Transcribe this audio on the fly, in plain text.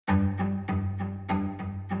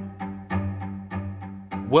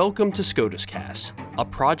Welcome to SCOTUScast, a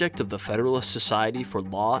project of the Federalist Society for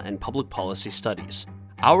Law and Public Policy Studies.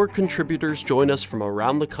 Our contributors join us from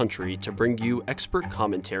around the country to bring you expert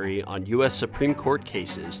commentary on U.S. Supreme Court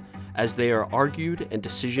cases as they are argued and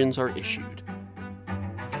decisions are issued.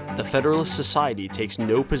 The Federalist Society takes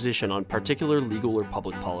no position on particular legal or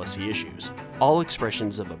public policy issues. All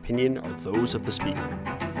expressions of opinion are those of the speaker.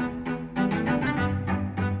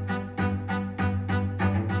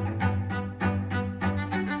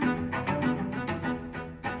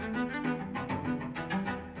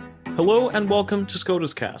 Hello and welcome to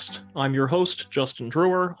SCOTUScast. I'm your host, Justin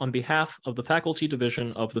Drewer, on behalf of the Faculty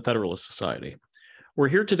Division of the Federalist Society. We're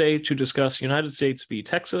here today to discuss United States v.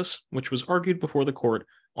 Texas, which was argued before the court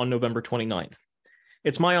on November 29th.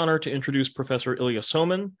 It's my honor to introduce Professor Ilya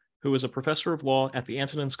Somin, who is a professor of law at the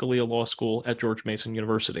Antonin Scalia Law School at George Mason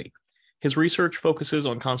University. His research focuses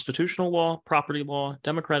on constitutional law, property law,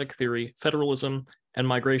 democratic theory, federalism, and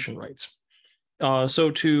migration rights. So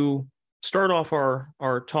to start off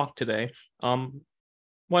our talk today, why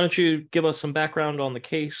don't you give us some background on the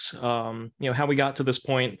case, how we got to this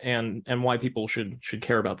point and why people should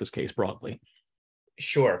care about this case broadly?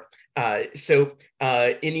 Sure. So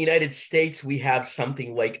in the United States, we have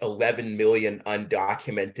something like 11 million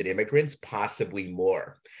undocumented immigrants, possibly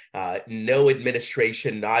more. No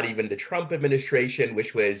administration, not even the Trump administration,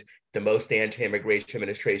 which was the most anti-immigration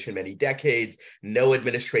administration in many decades, no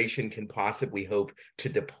administration can possibly hope to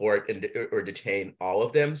deport or detain all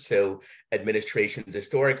of them. So administrations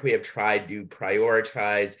historically have tried to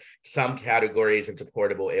prioritize some categories of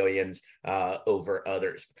deportable aliens over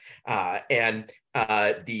others. And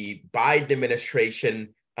the Biden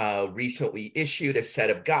administration recently issued a set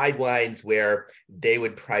of guidelines where they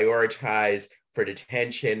would prioritize for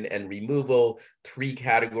detention and removal three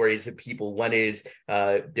categories of people. One is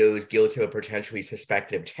those guilty or potentially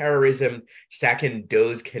suspected of terrorism. Second,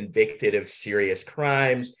 those convicted of serious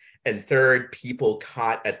crimes. And third, people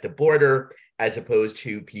caught at the border, as opposed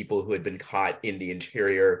to people who had been caught in the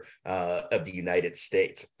interior of the United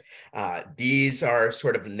States. These are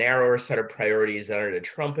sort of a narrower set of priorities under the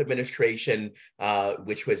Trump administration,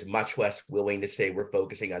 which was much less willing to say we're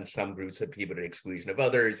focusing on some groups of people to the exclusion of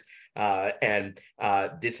others. And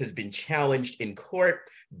this has been challenged in court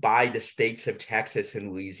by the states of Texas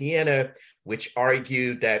and Louisiana, which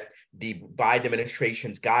argued that the Biden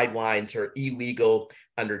administration's guidelines are illegal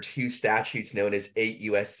under two statutes known as 8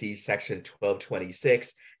 U.S.C. Section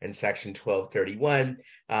 1226 and Section 1231,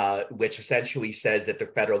 which essentially says that the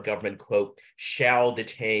federal government, quote, shall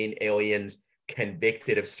detain aliens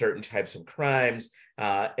convicted of certain types of crimes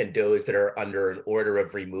and those that are under an order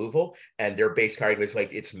of removal. And their basic argument is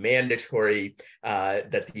like it's mandatory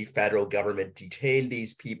that the federal government detain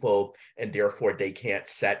these people, and therefore they can't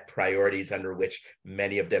set priorities under which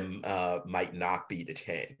many of them might not be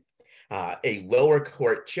detained. A lower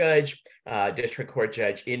court judge, district court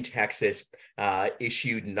judge in Texas,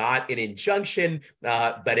 issued not an injunction,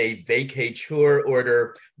 but a vacatur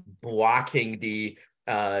order blocking the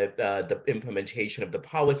implementation of the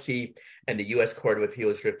policy, and the U.S. Court of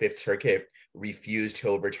Appeals for the Fifth Circuit refused to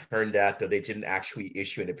overturn that, though they didn't actually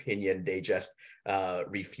issue an opinion. They just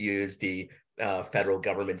refused the federal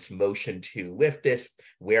government's motion to lift this,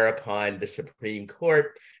 whereupon the Supreme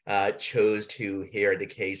Court chose to hear the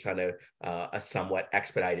case on a somewhat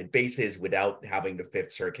expedited basis without having the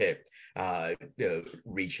Fifth Circuit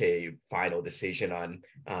reach a final decision on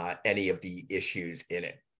any of the issues in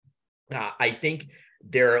it. I think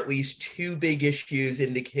there are at least two big issues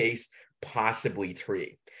in the case, possibly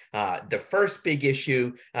three. The first big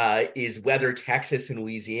issue is whether Texas and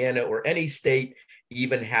Louisiana or any state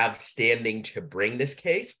even have standing to bring this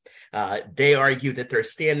case. They argue that their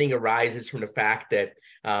standing arises from the fact that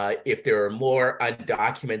if there are more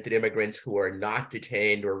undocumented immigrants who are not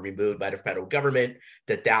detained or removed by the federal government,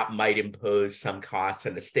 that might impose some costs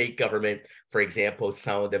on the state government. For example,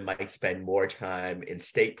 some of them might spend more time in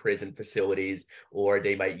state prison facilities, or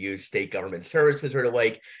they might use state government services or the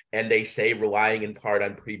like. And they say, relying in part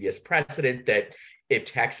on previous precedent, that if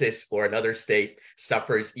Texas or another state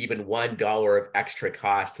suffers even $1 of extra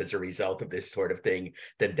costs as a result of this sort of thing,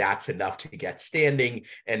 then that's enough to get standing.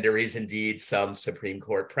 And there is indeed some Supreme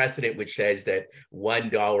Court precedent which says that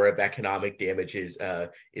 $1 of economic damage is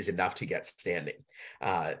enough to get standing.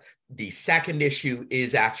 The second issue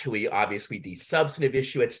is actually obviously the substantive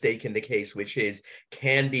issue at stake in the case, which is,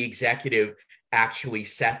 can the executive actually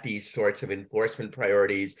set these sorts of enforcement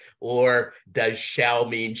priorities, or does shall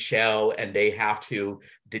mean shall, and they have to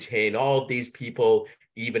detain all of these people,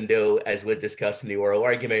 even though, as was discussed in the oral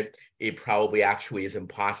argument, it probably actually is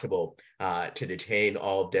impossible to detain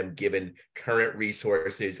all of them given current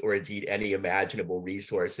resources or indeed any imaginable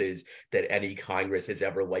resources that any Congress is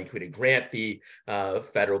ever likely to grant the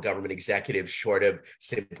federal government executive, short of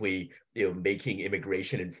simply making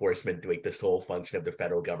immigration enforcement like the sole function of the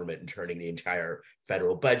federal government and turning the entire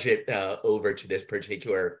federal budget over to this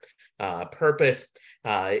particular purpose.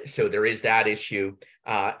 So there is that issue.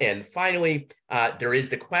 And finally, there is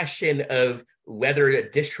the question of whether a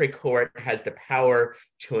district court has the power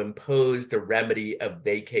to impose the remedy of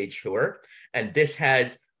vacatur. And this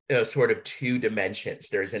has sort of two dimensions.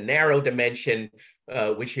 There's a narrow dimension,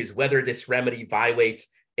 which is whether this remedy violates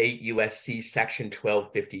 8 U.S.C. Section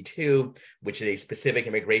 1252, which is a specific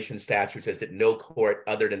immigration statute, says that no court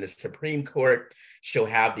other than the Supreme Court shall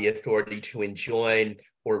have the authority to enjoin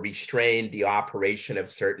or restrain the operation of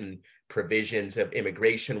certain provisions of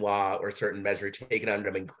immigration law or certain measures taken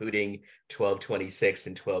under them, including 1226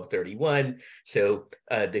 and 1231. So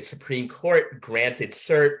the Supreme Court granted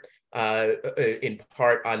cert in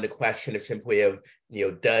part on the question of simply of,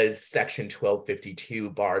 does Section 1252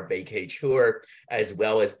 bar vacatur, as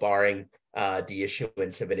well as barring the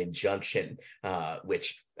issuance of an injunction,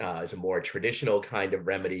 which is a more traditional kind of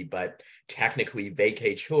remedy, but technically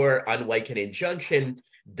vacatur, unlike an injunction,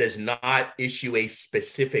 does not issue a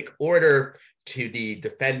specific order to the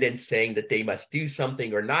defendants saying that they must do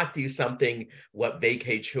something or not do something. What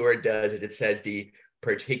vacatur does is it says the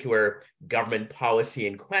particular government policy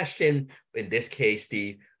in question, in this case,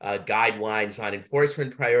 the guidelines on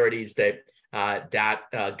enforcement priorities,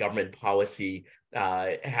 that government policy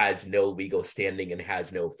has no legal standing and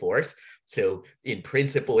has no force. So in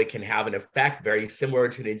principle, it can have an effect very similar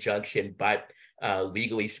to an injunction, but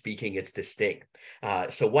legally speaking, it's distinct.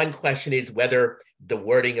 So one question is whether the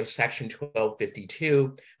wording of Section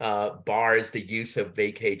 1252 bars the use of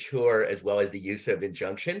vacatur as well as the use of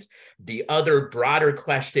injunctions. The other broader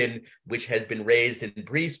question, which has been raised in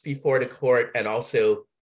briefs before the court and also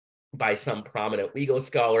by some prominent legal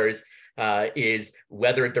scholars, is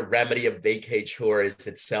whether the remedy of vacatur is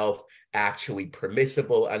itself actually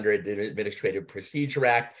permissible under the Administrative Procedure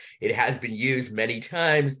Act. It has been used many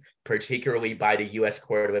times, particularly by the U.S.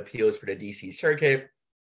 Court of Appeals for the D.C. Circuit.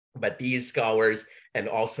 But these scholars, and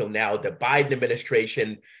also now the Biden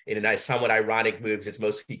administration, in a somewhat ironic moves, it's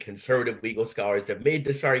mostly conservative legal scholars that have made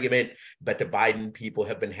this argument, but the Biden people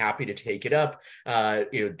have been happy to take it up.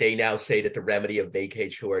 They now say that the remedy of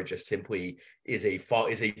vacatur just simply is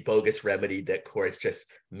a bogus remedy that courts just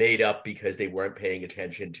made up because they weren't paying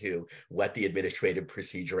attention to what the Administrative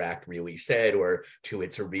Procedure Act really said or to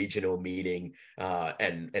its original meaning,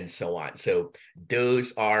 and so on. So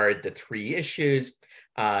those are the three issues.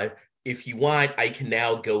 If you want, I can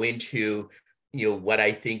now go into, what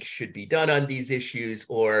I think should be done on these issues,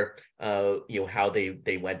 or, how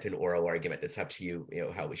they went in oral argument. It's up to you,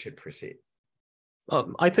 how we should proceed.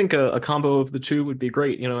 I think a combo of the two would be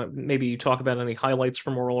great. Maybe you talk about any highlights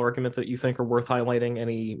from oral argument that you think are worth highlighting,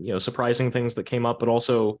 any, surprising things that came up, but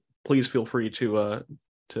also please feel free to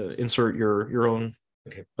insert your own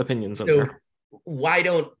opinions in there. Why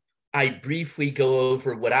don't I briefly go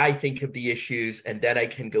over what I think of the issues, and then I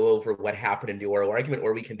can go over what happened in the oral argument,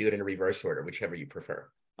 or we can do it in a reverse order, whichever you prefer.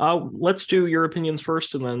 Let's do your opinions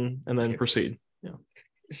first, and then proceed. Yeah.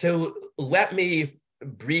 So let me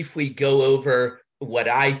briefly go over what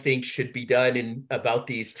I think should be done about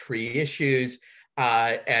these three issues.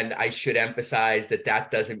 And I should emphasize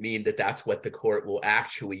that doesn't mean that that's what the court will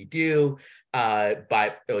actually do.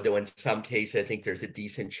 But although in some cases, I think there's a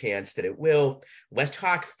decent chance that it will. Let's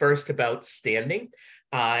talk first about standing.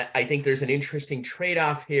 I think there's an interesting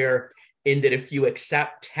trade-off here in that if you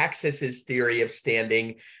accept Texas's theory of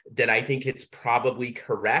standing, then I think it's probably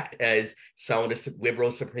correct, as some of the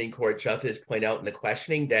liberal Supreme Court justices point out in the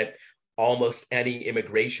questioning, that almost any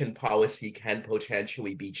immigration policy can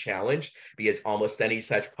potentially be challenged, because almost any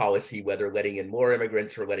such policy, whether letting in more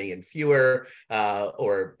immigrants or letting in fewer,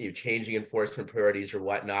 or changing enforcement priorities or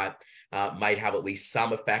whatnot, might have at least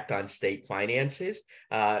some effect on state finances.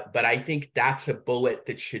 But I think that's a bullet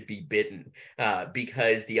that should be bitten,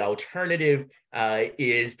 because the alternative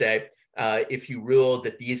is that if you rule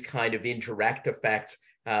that these kind of indirect effects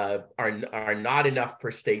are not enough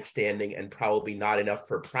for state standing and probably not enough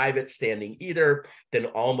for private standing either, then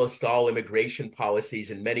almost all immigration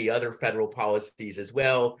policies and many other federal policies as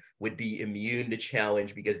well would be immune to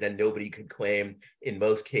challenge, because then nobody could claim in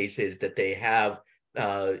most cases that they have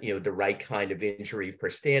the right kind of injury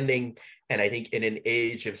for standing. And I think in an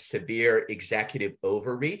age of severe executive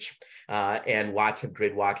overreach and lots of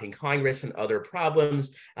gridlock in Congress and other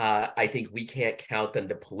problems, I think we can't count on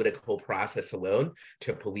the political process alone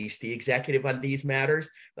to police the executive on these matters.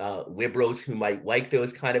 Liberals who might like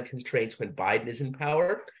those kind of constraints when Biden is in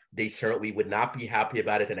power, they certainly would not be happy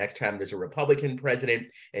about it the next time there's a Republican president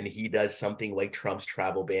and he does something like Trump's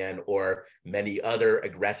travel ban or many other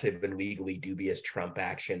aggressive and legally dubious Trump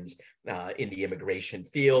actions in the immigration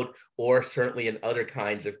field, or certainly in other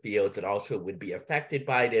kinds of fields that also would be affected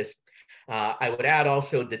by this. I would add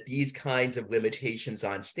also that these kinds of limitations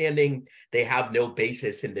on standing, they have no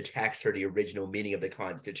basis in the text or the original meaning of the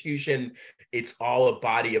Constitution. It's all a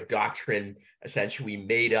body of doctrine essentially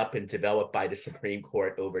made up and developed by the Supreme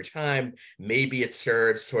Court over time. Maybe it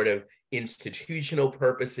serves sort of institutional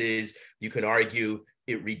purposes. You can argue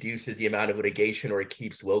it reduces the amount of litigation or it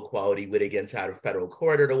keeps low quality litigants out of federal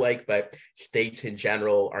court or the like, but states in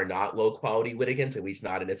general are not low quality litigants, at least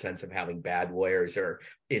not in a sense of having bad lawyers or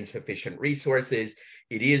insufficient resources.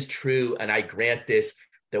 It is true, and I grant this,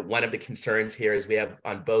 that one of the concerns here is we have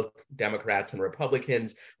on both Democrats and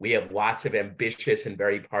Republicans, we have lots of ambitious and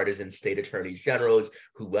very partisan state attorneys generals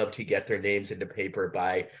who love to get their names into paper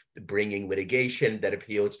by bringing litigation that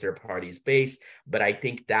appeals to their party's base. But I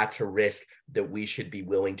think that's a risk that we should be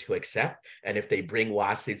willing to accept. And if they bring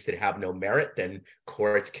lawsuits that have no merit, then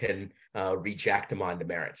courts can reject them on the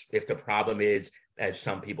merits. If the problem is, as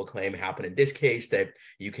some people claim happened in this case, that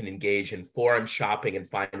you can engage in forum shopping and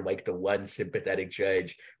find like the one sympathetic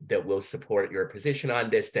judge that will support your position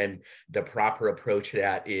on this, then the proper approach to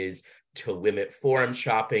that is to limit forum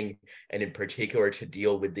shopping, and in particular to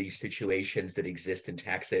deal with these situations that exist in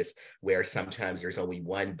Texas, where sometimes there's only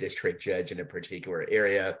one district judge in a particular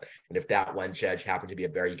area. And if that one judge happens to be a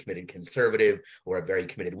very committed conservative or a very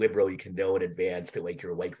committed liberal, you can know in advance that like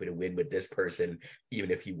you're likely to win with this person,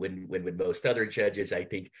 even if you wouldn't win with most other judges. I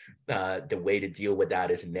think the way to deal with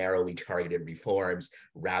that is narrowly targeted reforms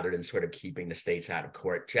rather than sort of keeping the states out of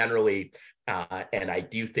court generally. And I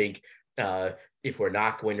do think if we're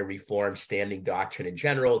not going to reform standing doctrine in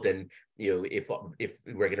general, then if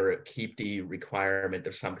we're going to keep the requirement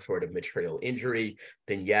of some sort of material injury,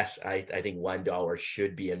 then yes, I think $1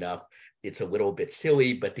 should be enough. It's a little bit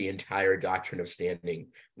silly, but the entire doctrine of standing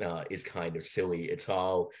is kind of silly.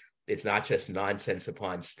 It's not just nonsense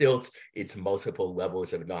upon stilts, it's multiple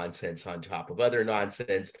levels of nonsense on top of other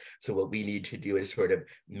nonsense. So what we need to do is sort of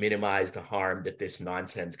minimize the harm that this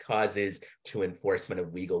nonsense causes to enforcement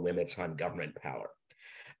of legal limits on government power.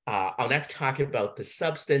 I'll next talk about the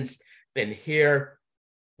substance, and here,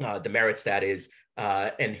 the merits that is,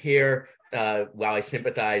 and here, while I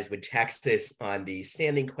sympathize with Texas on the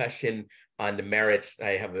standing question, on the merits,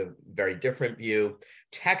 I have a very different view.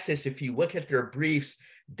 Texas, if you look at their briefs,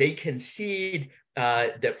 they concede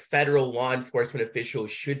that federal law enforcement officials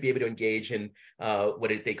should be able to engage in what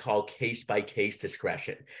they call case-by-case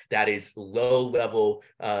discretion. That is, low-level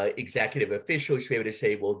executive officials should be able to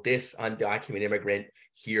say, well, this undocumented immigrant,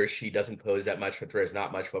 he or she doesn't pose that much of a threat, is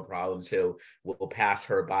not much of a problem, so we'll pass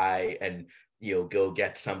her by and go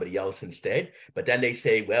get somebody else instead. But then they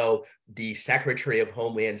say, well, the Secretary of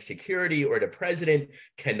Homeland Security or the president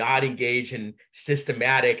cannot engage in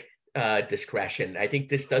systematic discretion. I think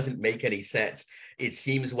this doesn't make any sense. It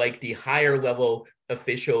seems like the higher level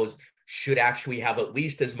officials should actually have at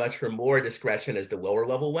least as much or more discretion as the lower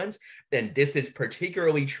level ones. And this is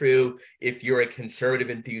particularly true if you're a conservative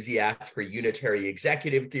enthusiast for unitary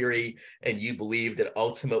executive theory and you believe that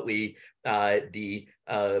ultimately the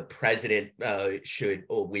president should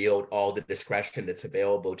wield all the discretion that's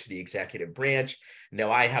available to the executive branch.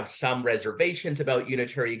 Now, I have some reservations about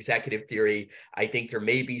unitary executive theory. I think there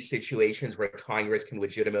may be situations where Congress can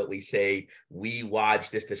legitimately say, we lodge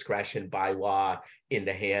this discretion by law in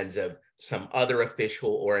the hands of some other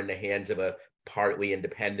official or in the hands of a partly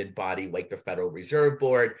independent body like the Federal Reserve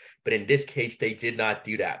Board. But in this case, they did not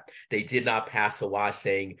do that. They did not pass a law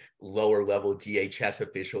saying lower level DHS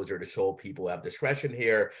officials are the sole people who have discretion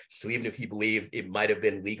here. So even if you believe it might have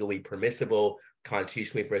been legally permissible,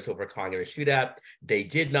 constitutionally permissible for Congress to do that, they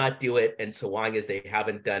did not do it. And so long as they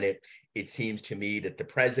haven't done it, it seems to me that the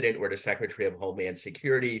president or the Secretary of Homeland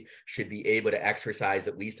Security should be able to exercise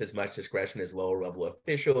at least as much discretion as lower level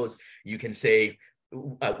officials. You can say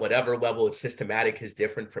at whatever level it's systematic is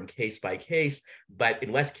different from case by case, but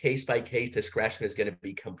unless case by case discretion is going to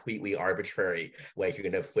be completely arbitrary, like you're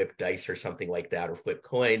going to flip dice or something like that, or flip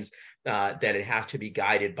coins, then it has to be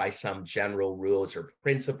guided by some general rules or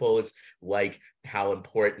principles, like how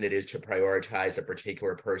important it is to prioritize a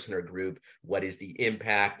particular person or group, what is the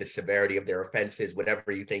impact, the severity of their offenses,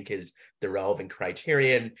 whatever you think is the relevant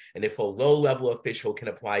criterion. And if a low-level official can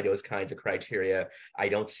apply those kinds of criteria, I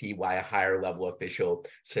don't see why a higher-level official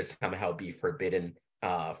should somehow be forbidden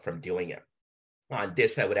from doing it. On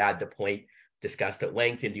this, I would add the point discussed at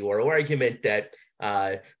length in the oral argument that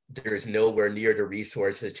there's nowhere near the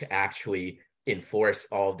resources to actually enforce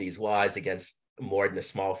all of these laws against more than a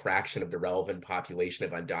small fraction of the relevant population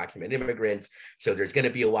of undocumented immigrants. So there's going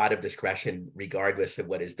to be a lot of discretion regardless of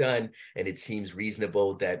what is done. And it seems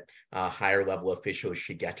reasonable that higher level officials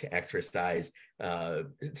should get to exercise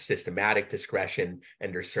systematic discretion.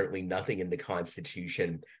 And there's certainly nothing in the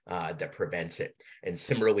Constitution that prevents it. And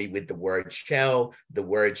similarly with the word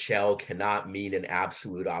shall cannot mean an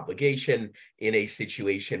absolute obligation in a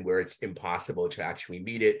situation where it's impossible to actually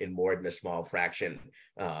meet it in more than a small fraction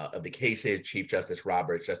of the cases. Chief Justice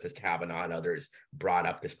Roberts, Justice Kavanaugh, and others brought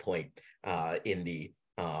up this point in the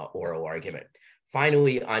oral argument.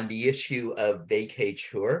 Finally, on the issue of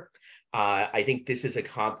vacatur, I think this is a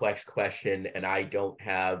complex question, and I don't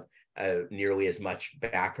have nearly as much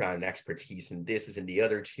background and expertise in this as in the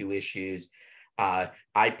other two issues.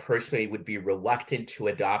 I personally would be reluctant to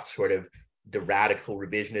adopt sort of the radical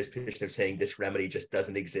revisionist position of saying this remedy just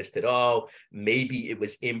doesn't exist at all. Maybe it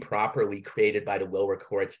was improperly created by the lower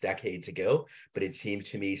courts decades ago, but it seems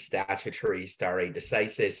to me statutory stare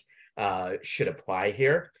decisis should apply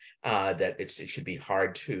here. That it should be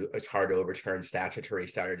hard to overturn statutory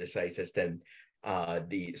stare decisis than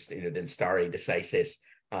than stare decisis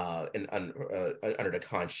under the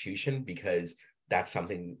Constitution, because that's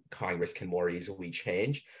something Congress can more easily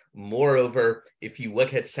change. Moreover, if you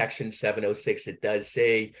look at Section 706, it does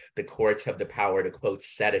say the courts have the power to, quote,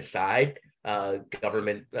 set aside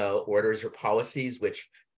government orders or policies which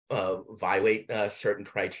violate certain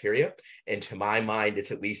criteria. And to my mind,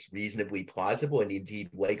 it's at least reasonably plausible and indeed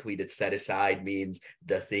likely that set aside means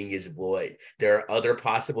the thing is void. There are other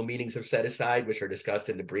possible meanings of set aside, which are discussed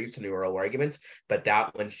in the briefs and the oral arguments, but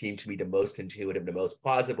that one seemed to me the most intuitive, the most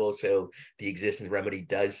plausible. So the existing remedy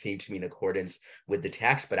does seem to me in accordance with the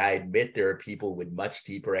text, but I admit there are people with much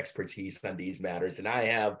deeper expertise on these matters than I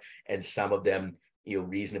have, and some of them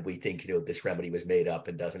reasonably think, this remedy was made up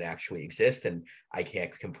and doesn't actually exist. And I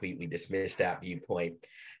can't completely dismiss that viewpoint.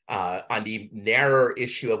 On the narrower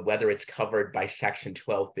issue of whether it's covered by Section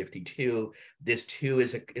 1252, this too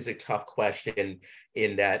is a tough question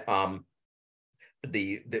in that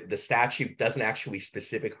the statute doesn't actually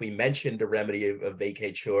specifically mention the remedy of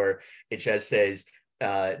vacatur. It just says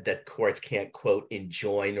that courts can't, quote,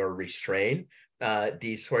 enjoin or restrain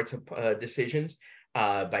these sorts of decisions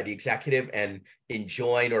by the executive, and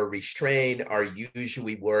enjoin or restrain are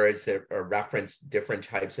usually words that reference different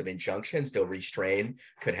types of injunctions, though restrain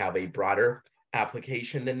could have a broader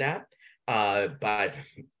application than that. But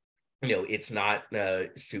it's not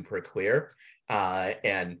super clear.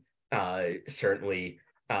 And certainly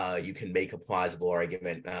you can make a plausible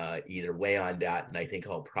argument either way on that, and I think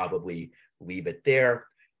I'll probably leave it there.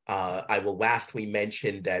 I will lastly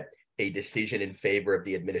mention that a decision in favor of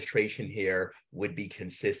the administration here would be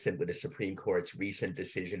consistent with the Supreme Court's recent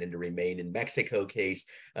decision in the Remain in Mexico case,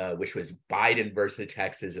 which was Biden versus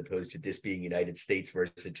Texas, opposed to this being United States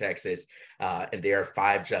versus Texas. And there,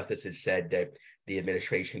 5 justices said that the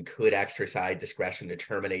administration could exercise discretion to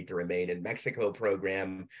terminate the Remain in Mexico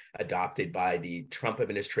program adopted by the Trump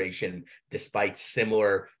administration, despite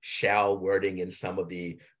similar shall wording in some of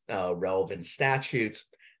the relevant statutes.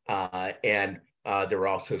 There were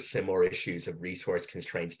also similar issues of resource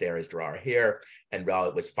constraints there as there are here. And while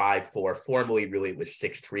it was 5-4 formally, really it was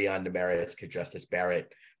 6-3 on the merits, because Justice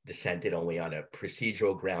Barrett dissented only on a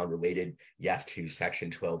procedural ground related, yes, to Section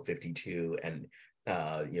 1252 and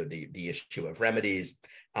the issue of remedies.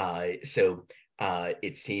 So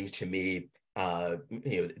it seems to me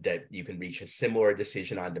that you can reach a similar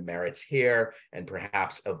decision on the merits here and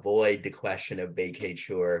perhaps avoid the question of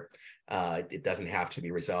vacatur. It doesn't have to be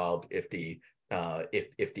resolved if the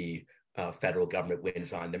federal government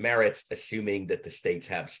wins on the merits, assuming that the states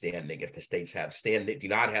have standing. If the states do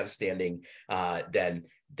not have standing, then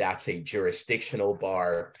that's a jurisdictional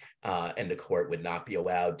bar, and the court would not be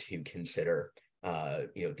allowed to consider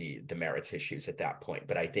the merits issues at that point.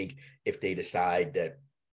 But I think if they decide that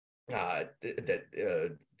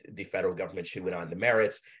the federal government should win on the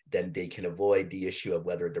merits, then they can avoid the issue of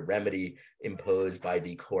whether the remedy imposed by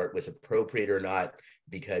the court was appropriate or not,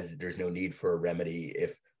 because there's no need for a remedy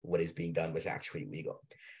if what is being done was actually legal.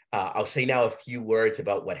 I'll say now a few words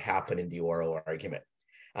about what happened in the oral argument.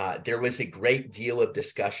 There was a great deal of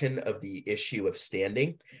discussion of the issue of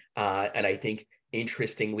standing. And I think,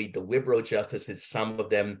 interestingly, the liberal justices, some of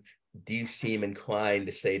them do seem inclined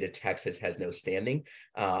to say that Texas has no standing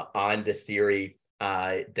on the theory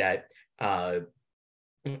that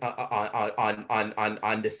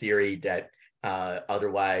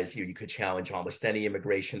otherwise you could challenge almost any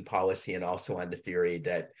immigration policy, and also on the theory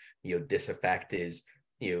that this effect is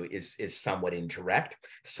somewhat indirect.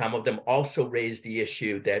 Some of them also raise the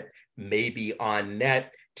issue that maybe on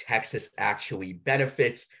net, Texas actually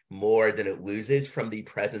benefits more than it loses from the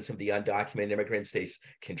presence of the undocumented immigrants. They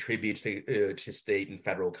contribute to state and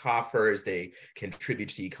federal coffers. They contribute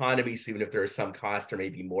to the economy. So even if there are some costs, there may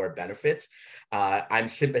be more benefits. I'm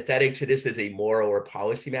sympathetic to this as a moral or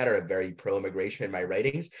policy matter. I'm very pro-immigration in my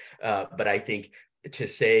writings. But I think to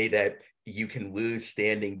say that you can lose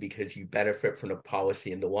standing because you benefit from the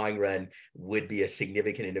policy in the long run would be a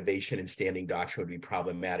significant innovation, and standing doctrine would be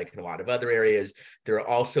problematic in a lot of other areas. There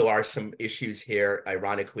also are some issues here,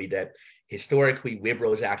 ironically, that historically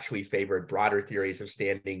liberals actually favored broader theories of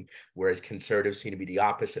standing, whereas conservatives seem to be the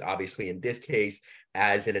opposite. Obviously, in this case,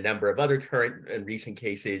 as in a number of other current and recent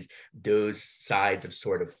cases, those sides have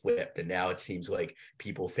sort of flipped. And now it seems like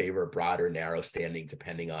people favor broad or narrow standing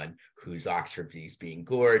depending on whose ox is being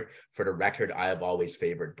gored. For the record, I have always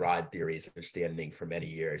favored broad theories of standing for many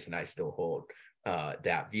years, and I still hold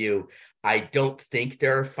that view. I don't think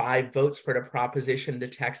there are 5 votes for the proposition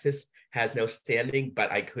that Texas has no standing,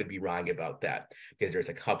 but I could be wrong about that, because there's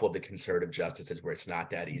a couple of the conservative justices where it's not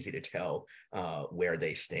that easy to tell where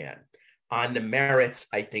they stand. On the merits,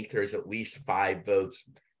 I think there's at least 5 votes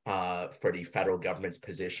for the federal government's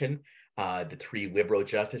position. The 3 liberal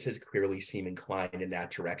justices clearly seem inclined in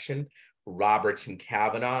that direction. Roberts and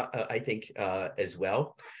Kavanaugh, I think, as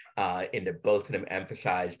well. And that both of them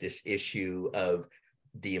emphasize this issue of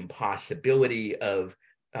the impossibility of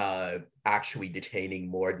actually detaining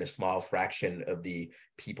more than a small fraction of the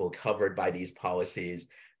people covered by these policies,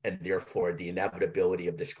 and therefore the inevitability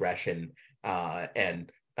of discretion. And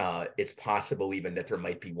it's possible even that there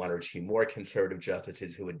might be 1 or 2 more conservative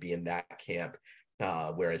justices who would be in that camp.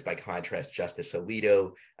 Whereas by contrast, Justice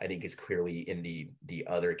Alito, I think, is clearly in the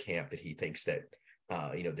other camp, that he thinks that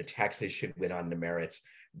the Texas should win on the merits.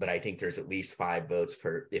 But I think there's at least 5 votes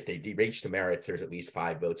for, if they reach the merits, there's at least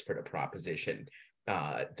 5 votes for the proposition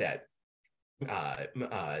that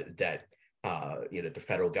the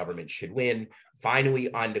federal government should win.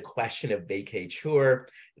 Finally, on the question of vacatur,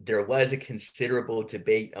 there was a considerable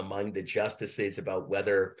debate among the justices about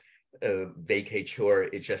whether vacatur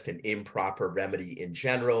is just an improper remedy in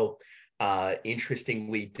general.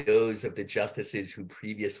 Interestingly, those of the justices who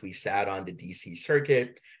previously sat on the DC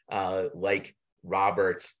Circuit, like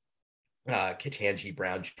Roberts, Ketanji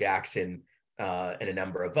Brown Jackson, and a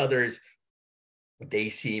number of others, they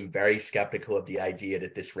seem very skeptical of the idea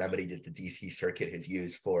that this remedy that the DC Circuit has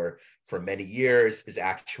used for many years is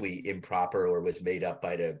actually improper or was made up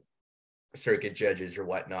by the circuit judges or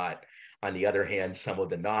whatnot. On the other hand, some of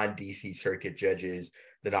the non-DC Circuit judges,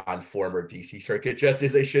 the non-former DC Circuit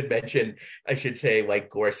justices, I should say, like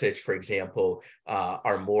Gorsuch, for example,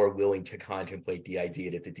 are more willing to contemplate the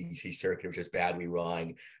idea that the DC Circuit was just badly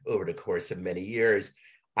wrong over the course of many years.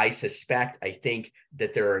 I think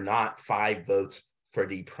that there are not 5 votes for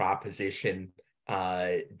the proposition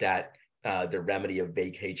that the remedy of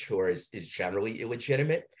vacatur is generally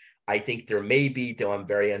illegitimate. I think there may be, though I'm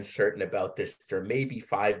very uncertain about this, there may be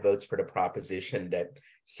 5 votes for the proposition that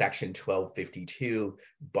Section 1252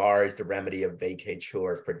 bars the remedy of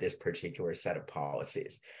vacatur for this particular set of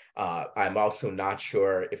policies. I'm also not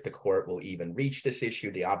sure if the court will even reach this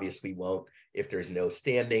issue. They obviously won't if there's no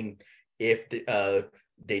standing. If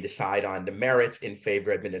they decide on the merits in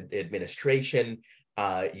favor of administration,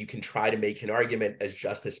 you can try to make an argument, as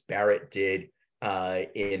Justice Barrett did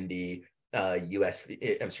in the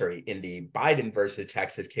in the Biden versus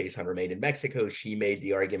Texas case on Remain in Mexico. She made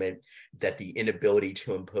the argument that the inability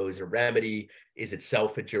to impose a remedy is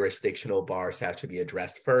itself a jurisdictional bar, so has to be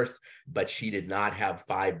addressed first, but she did not have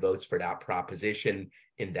 5 votes for that proposition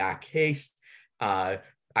in that case.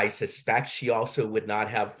 I suspect she also would not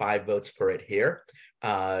have 5 votes for it here,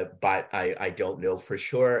 but I don't know for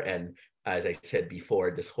sure. And as I said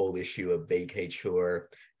before, this whole issue of vacatur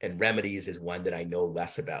and remedies is one that I know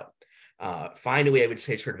less about. Finally, I would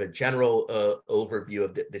say sort of a general overview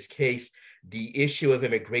of this case. The issue of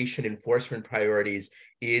immigration enforcement priorities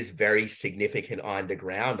is very significant on the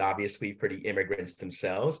ground, obviously for the immigrants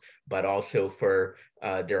themselves, but also for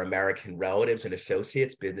their American relatives and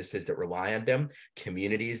associates, businesses that rely on them,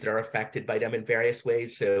 communities that are affected by them in various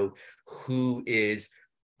ways. So who is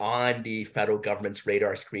on the federal government's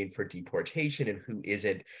radar screen for deportation and who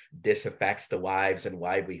isn't, this affects the lives and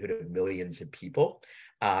livelihood of millions of people.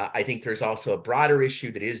 I think there's also a broader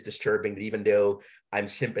issue that is disturbing, that even though I'm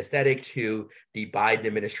sympathetic to the Biden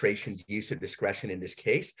administration's use of discretion in this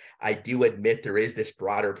case, I do admit there is this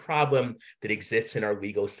broader problem that exists in our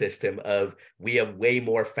legal system of we have way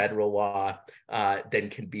more federal law than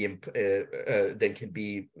can be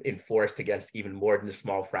enforced against even more than a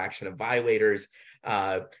small fraction of violators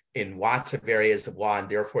in lots of areas of law, and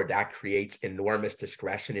therefore that creates enormous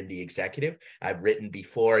discretion in the executive. I've written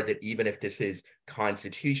before that even if this is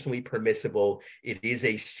constitutionally permissible, it is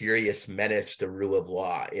a serious menace to the rule of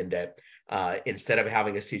law, in that instead of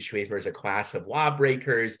having a situation where there's a class of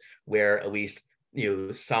lawbreakers where at least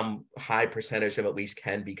some high percentage of at least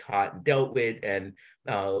can be caught and dealt with, and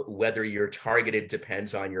whether you're targeted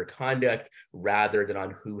depends on your conduct rather than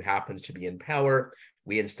on who happens to be in power.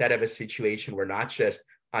 We instead have a situation where not just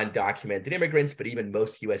undocumented immigrants, but even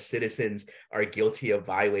most U.S. citizens are guilty of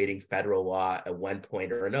violating federal law at one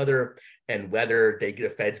point or another. And whether the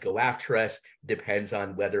feds go after us depends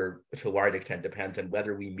on whether, to a large extent, depends on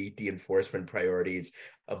whether we meet the enforcement priorities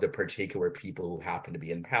of the particular people who happen to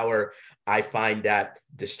be in power. I find that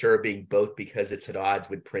disturbing, both because it's at odds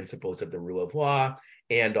with principles of the rule of law,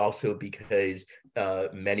 and also because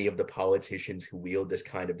many of the politicians who wield this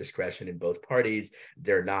kind of discretion in both parties,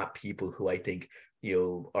 they're not people who I think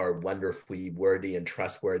are wonderfully worthy and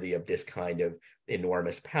trustworthy of this kind of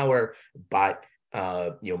enormous power. But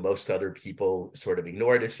most other people sort of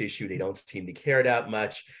ignore this issue. They don't seem to care that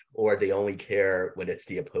much, or they only care when it's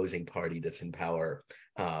the opposing party that's in power,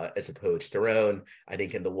 as opposed to their own. I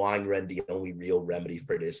think in the long run, the only real remedy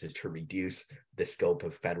for this is to reduce the scope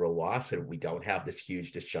of federal law so that we don't have this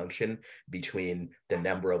huge disjunction between the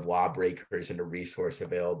number of lawbreakers and the resource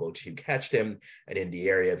available to catch them. And in the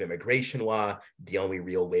area of immigration law, the only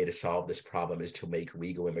real way to solve this problem is to make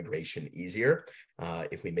legal immigration easier.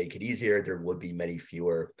 If we make it easier, there would be many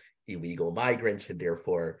fewer illegal migrants, and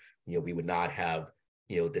therefore, we would not have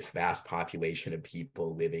this vast population of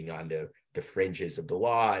people living on the fringes of the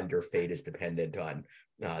law, and their fate is dependent on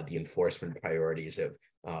the enforcement priorities of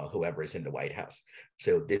whoever is in the White House.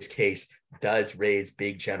 So this case does raise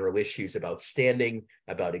big general issues about standing,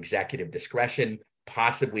 about executive discretion,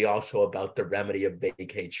 possibly also about the remedy of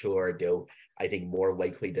vacatur, though I think more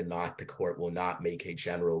likely than not, the court will not make a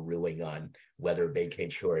general ruling on whether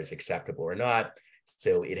vacatur is acceptable or not.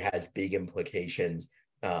 So it has big implications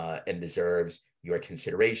and deserves your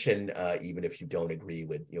consideration, even if you don't agree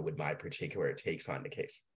with with my particular takes on the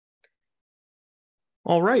case.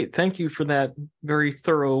 All right, thank you for that very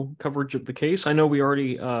thorough coverage of the case. I know we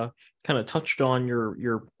already kind of touched on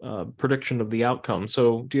your prediction of the outcome.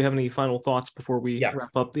 So, do you have any final thoughts before we wrap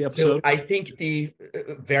up the episode? So I think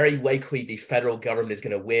very likely the federal government is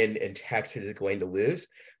going to win and Texas is going to lose.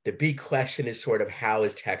 The big question is sort of, how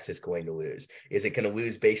is Texas going to lose? Is it going to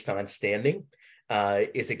lose based on standing?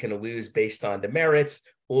 Is it going to lose based on the merits?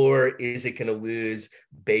 Or is it going to lose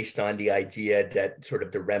based on the idea that sort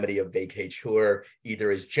of the remedy of vacatur either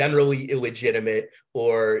is generally illegitimate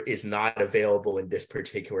or is not available in this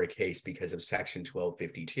particular case because of Section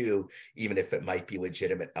 1252, even if it might be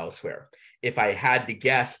legitimate elsewhere? If I had to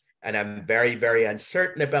guess, and I'm very, very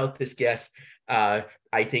uncertain about this guess,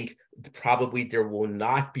 I think probably there will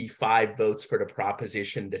not be 5 votes for the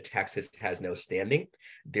proposition that Texas has no standing.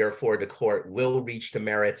 Therefore, the court will reach the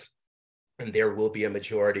merits, and there will be a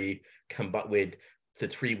majority with the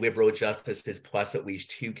 3 liberal justices plus at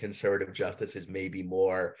least 2 conservative justices, maybe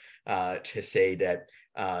more, to say that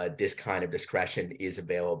this kind of discretion is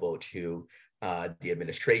available to the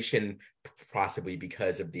administration, possibly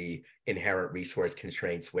because of the inherent resource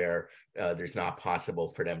constraints where there's not possible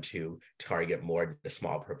for them to target more than a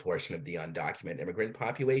small proportion of the undocumented immigrant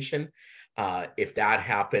population. If that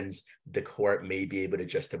happens, the court may be able to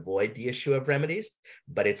just avoid the issue of remedies,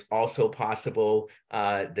 but it's also possible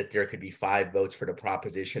that there could be 5 votes for the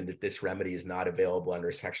proposition that this remedy is not available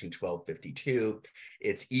under Section 1252.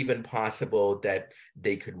 It's even possible that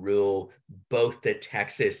they could rule both that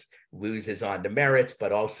Texas loses on the merits,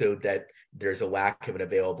 but also that there's a lack of an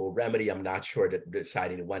available remedy. I'm not sure that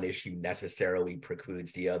deciding one issue necessarily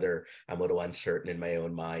precludes the other. I'm a little uncertain in my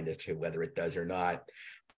own mind as to whether it does or not.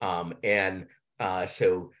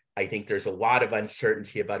 So I think there's a lot of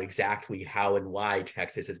uncertainty about exactly how and why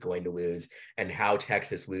Texas is going to lose, and how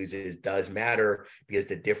Texas loses does matter because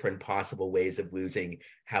the different possible ways of losing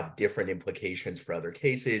have different implications for other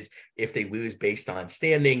cases. If they lose based on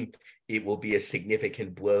standing, it will be a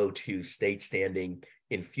significant blow to state standing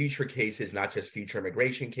in future cases, not just future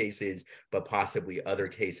immigration cases, but possibly other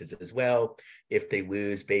cases as well. If they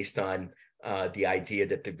lose based on the idea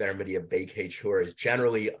that the remedy of vacatur is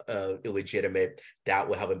generally illegitimate, that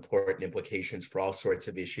will have important implications for all sorts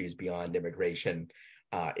of issues beyond immigration.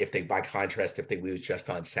 By contrast, if they lose just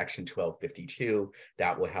on Section 1252,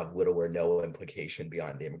 that will have little or no implication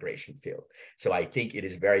beyond the immigration field. So I think it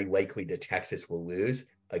is very likely that Texas will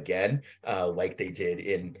lose again, like they did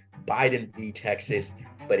in Biden v. Texas,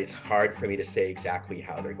 but it's hard for me to say exactly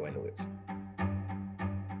how they're going to lose.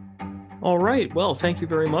 All right. Well, thank you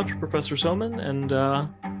very much, Professor Somin, and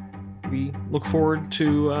we look forward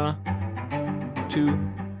to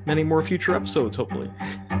many more future episodes, hopefully.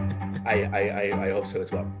 I hope so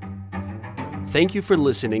as well. Thank you for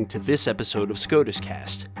listening to this episode of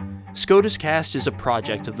SCOTUScast. SCOTUScast is a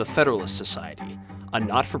project of the Federalist Society, a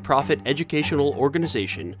not-for-profit educational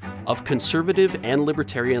organization of conservative and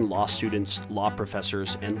libertarian law students, law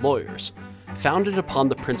professors, and lawyers, founded upon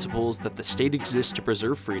the principles that the state exists to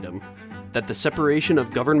preserve freedom, that the separation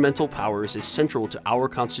of governmental powers is central to our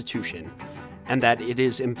Constitution, and that it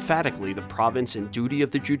is emphatically the province and duty of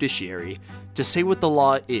the judiciary to say what the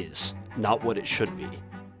law is, not what it should be.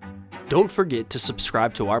 Don't forget to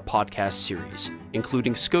subscribe to our podcast series,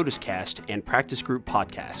 including SCOTUScast and Practice Group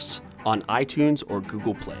podcasts, on iTunes or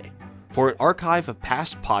Google Play. For an archive of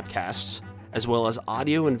past podcasts, as well as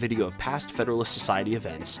audio and video of past Federalist Society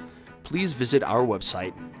events, please visit our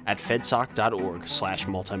website at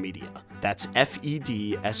fedsoc.org/multimedia. That's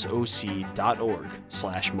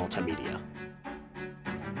fedsoc.org/multimedia.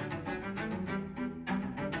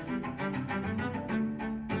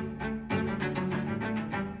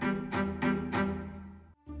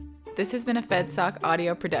 This has been a FedSoc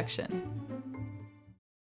audio production.